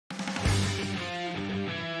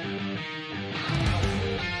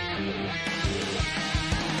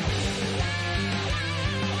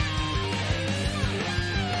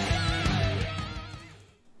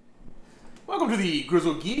Welcome to the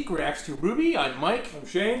Grizzled Geek Reacts to RWBY. I'm Mike. I'm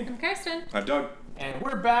Shane. I'm Kirsten. I'm Doug. And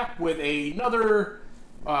we're back with another...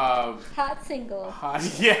 hot single.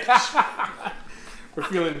 Yeah. We're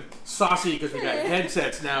feeling saucy because we got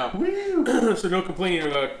headsets now. So no complaining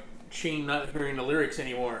about Shane not hearing the lyrics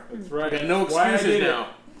anymore. That's right. We got no excuses now.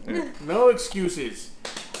 No excuses.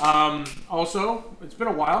 Also, it's been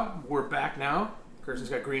a while. We're back now. Kirsten's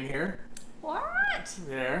got green hair. What?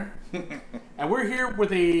 There. And we're here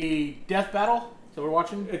with a death battle that we're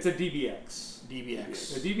watching. It's a DBX.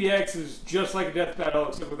 DBX. The DBX is just like a death battle,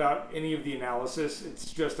 except without any of the analysis.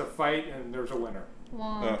 It's just a fight, and there's a winner.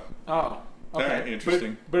 Wow. Oh. Okay.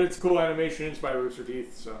 Interesting. But it's cool animation. It's by Rooster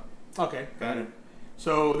Teeth, so. Okay. Got it.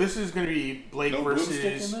 So this is going to be Blake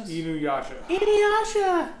versus Inuyasha.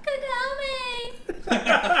 Inuyasha. Kagome.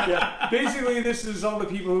 Yeah. Basically, this is all the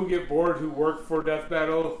people who get bored who work for Death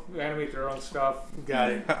Battle, who animate their own stuff.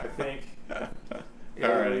 Got it. I think.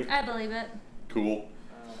 Alright. I believe it. Cool.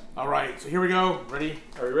 All right. So here we go. Ready?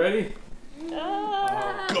 Are we ready?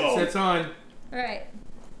 Go. Sets on. All right.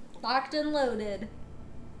 Locked and loaded.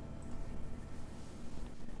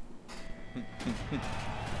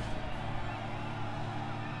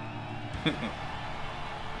 Ladies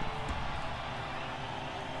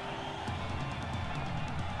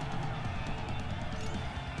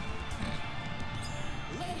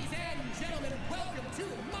and gentlemen, welcome to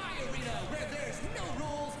my arena where there's no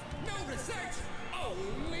rules, no research,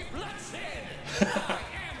 only bloodshed. I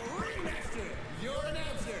am Remaster, your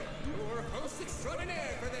announcer, your host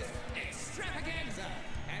extraordinaire for this extravaganza.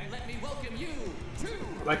 And let me welcome you to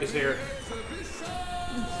I like his hair.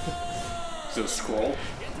 Is it a scroll?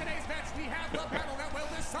 In today's match, we have the battle that will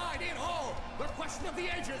decide it all. The question of the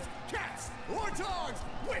ages, cats or dogs,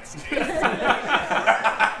 which is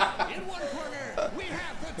in one corner, we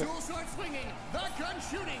have the dual sword swinging, the gun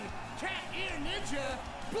shooting, cat ear ninja,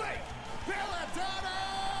 Blake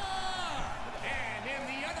Belladonna! And in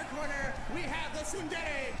the other corner, we have the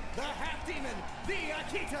tsundere, the half demon, the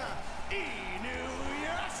Akita,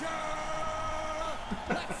 Inuyasha!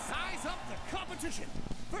 Let's size up the competition.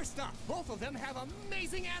 First off, both of them have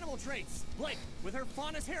amazing animal traits. Blake, with her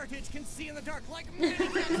faunus heritage, can see in the dark like many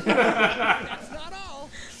cats. That's not all.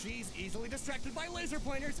 She's easily distracted by laser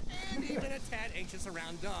pointers and even a tad anxious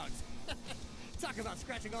around dogs. Talk about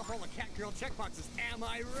scratching off all the cat girl checkboxes, am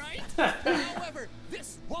I right? However,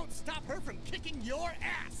 this won't stop her from kicking your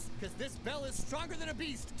ass. Because this Belle is stronger than a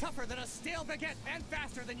beast, tougher than a stale baguette, and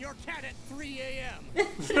faster than your cat at 3 a.m.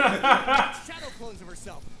 Shadow clones of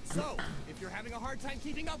herself. So, if you're having a hard time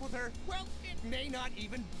keeping up with her, well, it may not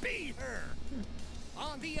even be her.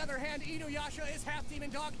 On the other hand, Inuyasha is half demon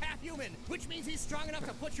dog, half human, which means he's strong enough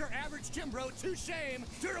to put your average gym bro to shame,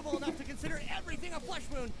 durable enough to consider everything a flesh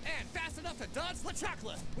wound, and fast enough to dodge the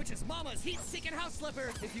chocolate, which is mama's heat-seeking house slipper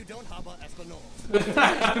if you don't haba Espanol.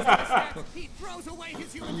 He throws away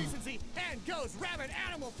his human decency and goes rabid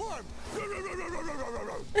animal form.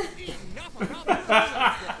 Enough.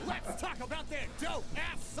 Let's talk about their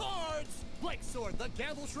dope-ass swords. Blake's sword, the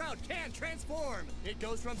Gamble Shroud, can transform. It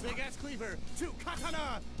goes from big-ass cleaver to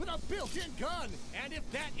katana with a built-in gun. And if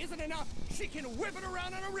that isn't enough, she can whip it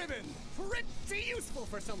around on a ribbon. Pretty useful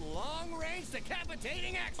for some long-range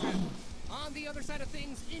decapitating action. On the other side of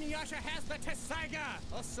things, Inuyasha has the Tessaiga,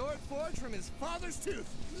 a sword forged from his father's tooth.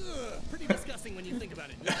 Ugh, pretty disgusting when you think about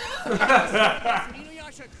it.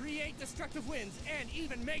 Inuyasha create destructive winds and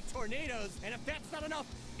even make tornadoes. And if that's not enough,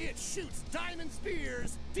 it shoots diamond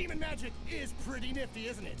spears. Demon magic is pretty nifty,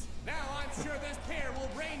 isn't it? Now I'm sure this pair will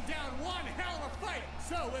rain down one hell of a fight.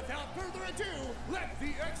 So without further ado, let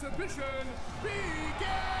the exhibition begin!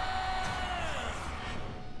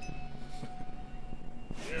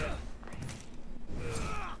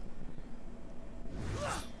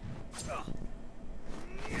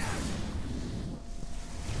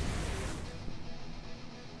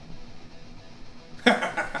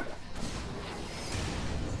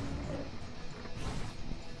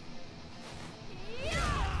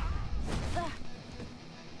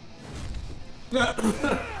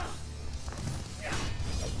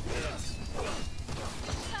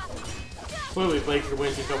 Clearly, Blake should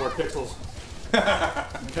win. She's got more pixels.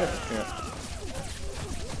 Yeah.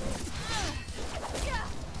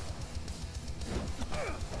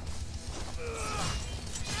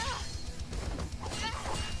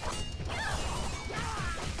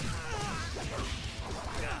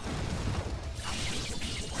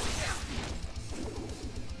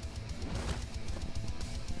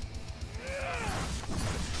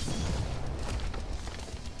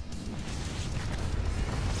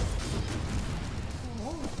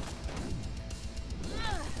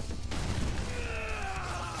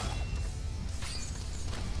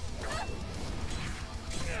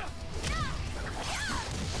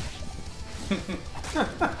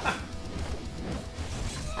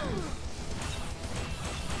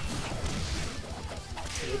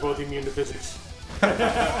 They're both immune to physics.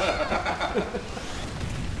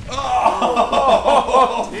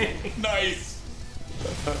 Oh, nice.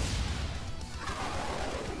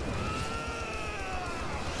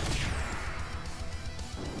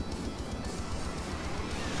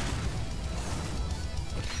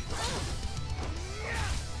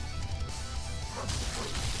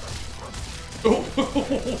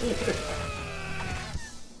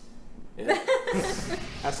 Yeah.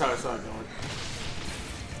 That's how I saw it going.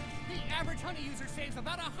 The average honey user saves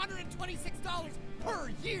about $126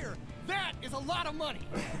 per year. That is a lot of money.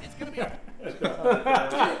 It's gonna be a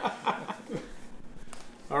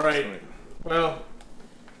All right. Well,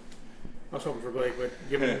 I was hoping for Blake, but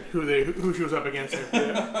given who she was up against,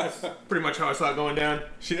 that's pretty much how I saw it going down.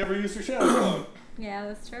 She never used her shadow clone. Yeah,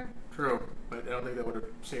 that's true. True, but I don't think that would have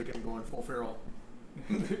saved him going full feral.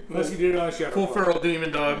 Unless he did it on Shadow Full Claw. feral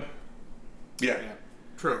demon dog. Yeah. Yeah.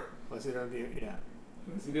 True. Unless he don't do yeah.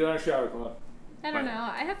 Unless he did it on Shadow Claw. I don't know.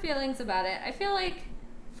 I have feelings about it. I feel like,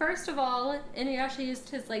 first of all, Inuyasha used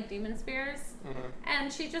his like demon spears,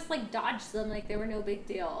 and she just like dodged them like they were no big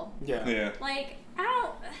deal. Yeah. Yeah. Like I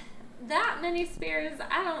don't. That many spears,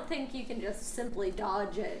 I don't think you can just simply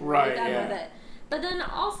dodge it and Right, be done yeah. with it. But then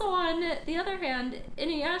also on the other hand,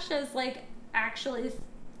 Inuyasha is like actually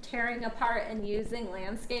tearing apart and using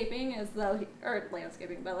landscaping as though or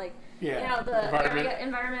landscaping, but like Yeah, you know the environment.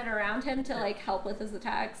 environment around him to like help with his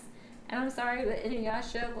attacks. And I'm sorry, but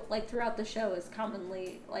Inuyasha like throughout the show is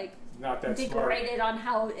commonly like Not that smart. degraded on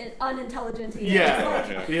how unintelligent he Yeah, is.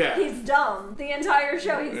 Like, yeah. he's dumb. The entire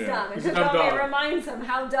show he's Yeah. dumb. And He's a dumb Kagome dog. reminds him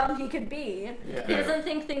how dumb he could be. Yeah. He doesn't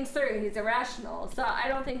think things through. He's irrational. So I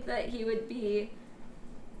don't think that he would be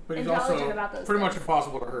But he's intelligent also about those pretty much things.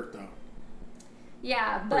 impossible to hurt, though.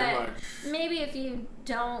 Yeah, Pretty but much. maybe if you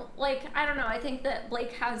don't, like, I don't know, I think that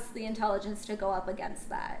Blake has the intelligence to go up against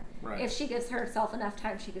that. Right. If she gives herself enough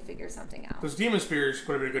time, she could figure something out. Those demon spears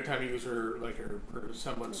would have been a good time to use her, like her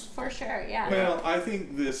semblance. For sure, yeah. Well, I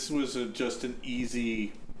think this was just an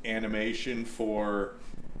easy animation for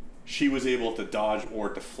she was able to dodge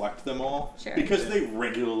or deflect them all. Sure. Because they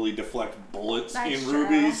regularly deflect bullets That's in true.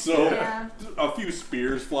 RWBY, so Yeah. a few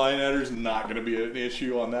spears flying at her is not going to be an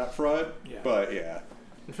issue on that front. Yeah. But yeah.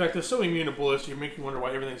 In fact, they're so immune to bullets, you make you wonder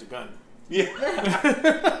why everything's a gun. Yeah.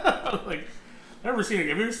 Like, have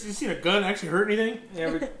you ever seen a gun actually hurt anything?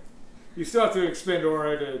 Yeah, but you still have to expend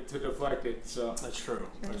aura to deflect it. So That's true.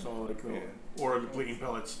 That's all like or the bleeding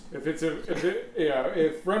pellets.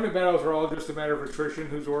 if remnant battles are all just a matter of attrition,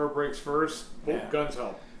 whose aura breaks first, Yeah. guns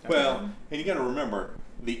help. Well, and you got to remember,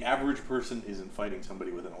 the average person isn't fighting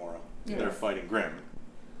somebody with an aura. Yeah. They're fighting Grim.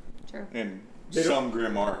 True. And They some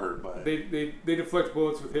Grim are hurt by it. They deflect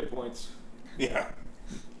bullets with hit points. Yeah.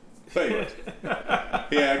 But anyways.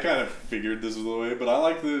 Yeah, I kind of figured this was the way, but I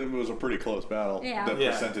like that it was a pretty close battle. Yeah. The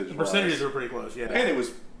percentage. The percentages were pretty close, yeah. And it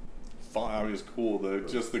was fun. I mean, it was cool.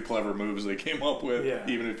 Just the clever moves they came up with, Yeah.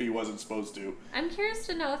 even if he wasn't supposed to. I'm curious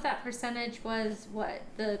to know if that percentage was what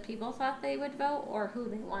the people thought they would vote or who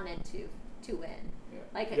they wanted to win.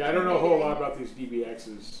 Like Yeah, I don't know a whole lot about these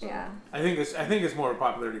DBXs. So. Yeah, I think it's more of a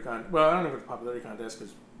popularity contest. Well, I don't know if it's a popularity contest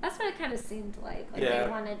because that's what it kind of seemed like. Like Yeah. they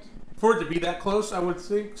wanted. for it to be that close, I would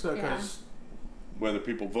think. So Yeah. because Whether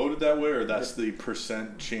people voted that way or that's the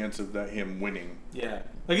percent chance of that him winning.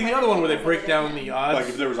 like in the other one where they break down the odds. Like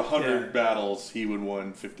if there was 100 Yeah. battles, he would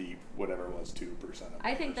win 50, whatever it was, 2%.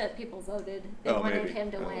 I think that people voted. They Oh, wanted maybe.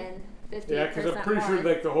 him to Oh. win 50%. Yeah, because I'm pretty sure more.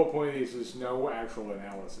 like the whole point of these is no actual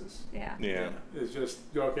analysis. Yeah. Yeah. It's just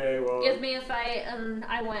okay. Well, Give me a fight and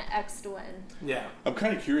I want X to win. Yeah. I'm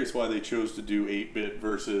kind of curious why they chose to do 8-bit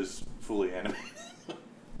versus fully animated.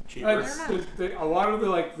 Cheaper. a lot of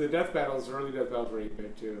the death battles, early death battles, were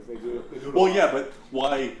 8-bit too. They do it a Well, lot. yeah, but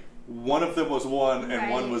why one of them was one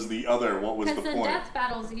and one Right. was the other? What was the Because in point? death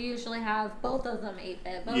battles, you usually have both of them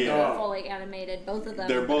 8-bit, both Yeah. of them fully animated, both of them.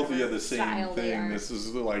 They're both whatever the same style they thing. are. This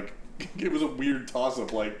is like, it was a weird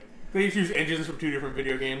toss-up. Like, They just use engines from 2 different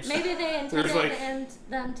video games. Maybe they intended There's like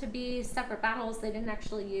them to be separate battles. They didn't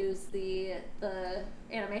actually use the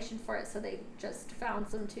animation for it, so they just found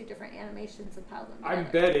some 2 different animations and piled them I'm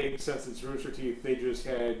together. betting since it's Rooster Teeth, they just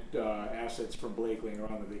had assets from Blake laying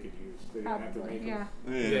around that they could use. They didn't have to Probably, make yeah.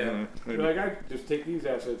 them. Yeah. They're like, I just take these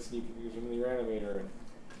assets and you can use them in your animator.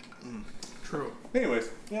 And True. Anyways,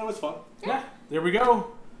 yeah, it was fun. Yeah. There we go.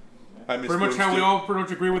 I missed Pretty much how we Roasted. all pretty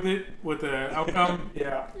much agree with it with the outcome.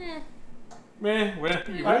 yeah, Eh. Man, When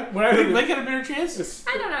I heard Blake had a better chance.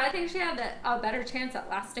 I don't know. I think she had a better chance at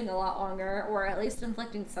lasting a lot longer, or at least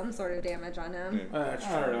inflicting some sort of damage on him. I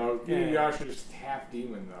don't know. Inuyasha is half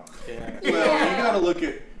demon though. Yeah. Well, you gotta look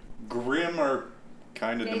at Grimm are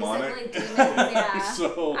kind of demonic. Demons, yeah.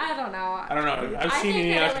 So I don't know. I don't know. I've I seen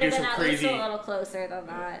think that Inuyasha it do would have some been at crazy. least a little closer than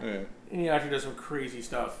that. yeah, Inuyasha does some crazy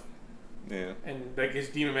stuff, yeah. and like his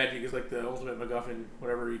demon magic is like the ultimate MacGuffin.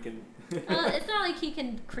 Whatever he can. Well, it's not like he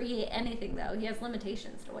can create anything though. He has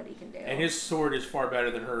limitations to what he can do. And his sword is far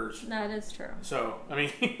better than hers. That is true. So I mean,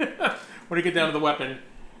 when you get down to the weapon,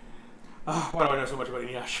 why do I know so much about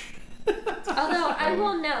Inuyasha? Although I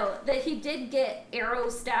will note that he did get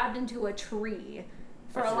arrows stabbed into a tree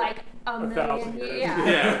for like a million 1,000 years. years. Yeah.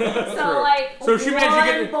 Yeah. So like So she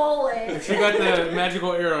managed to get- bullet. She got the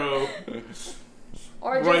magical arrow.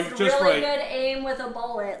 Or just Right, just really right. good aim with a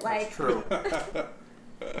bullet. Like True.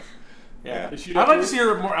 Yeah. She I'd like to see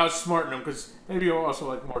her more outsmarting him because maybe also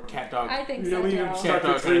like more cat dog. I think You so leave him too. stuck in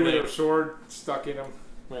a tree with her sword stuck in him.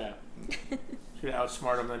 Yeah. Should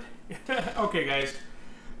outsmart him then. Okay, guys.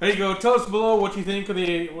 There you go. Tell us below what you think of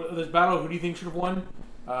this battle. Who do you think should have won?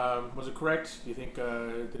 Was it correct? Do you think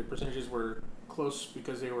the percentages were close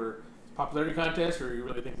because they were popularity contests, or you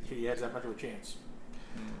really think that she has that much of a chance?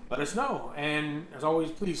 Let us know. And as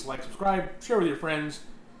always, please like, subscribe, share with your friends.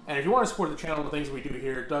 And if you want to support the channel and the things we do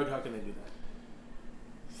here, Doug, how can they do that?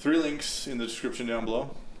 3 links in the description down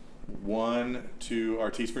below. 1 to our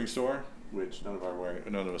Teespring store, which none of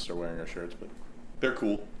us are wearing our shirts, but they're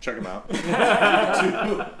cool. Check them out.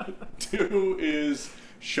 2 is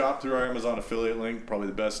shop through our Amazon affiliate link. Probably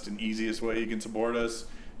the best and easiest way you can support us.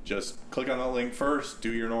 Just click on that link first,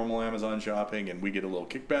 do your normal Amazon shopping, and we get a little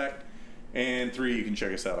kickback. And 3, you can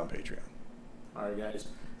check us out on Patreon. All right, guys.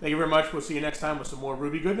 Thank you very much. We'll see you next time with some more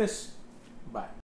RWBY goodness. Bye.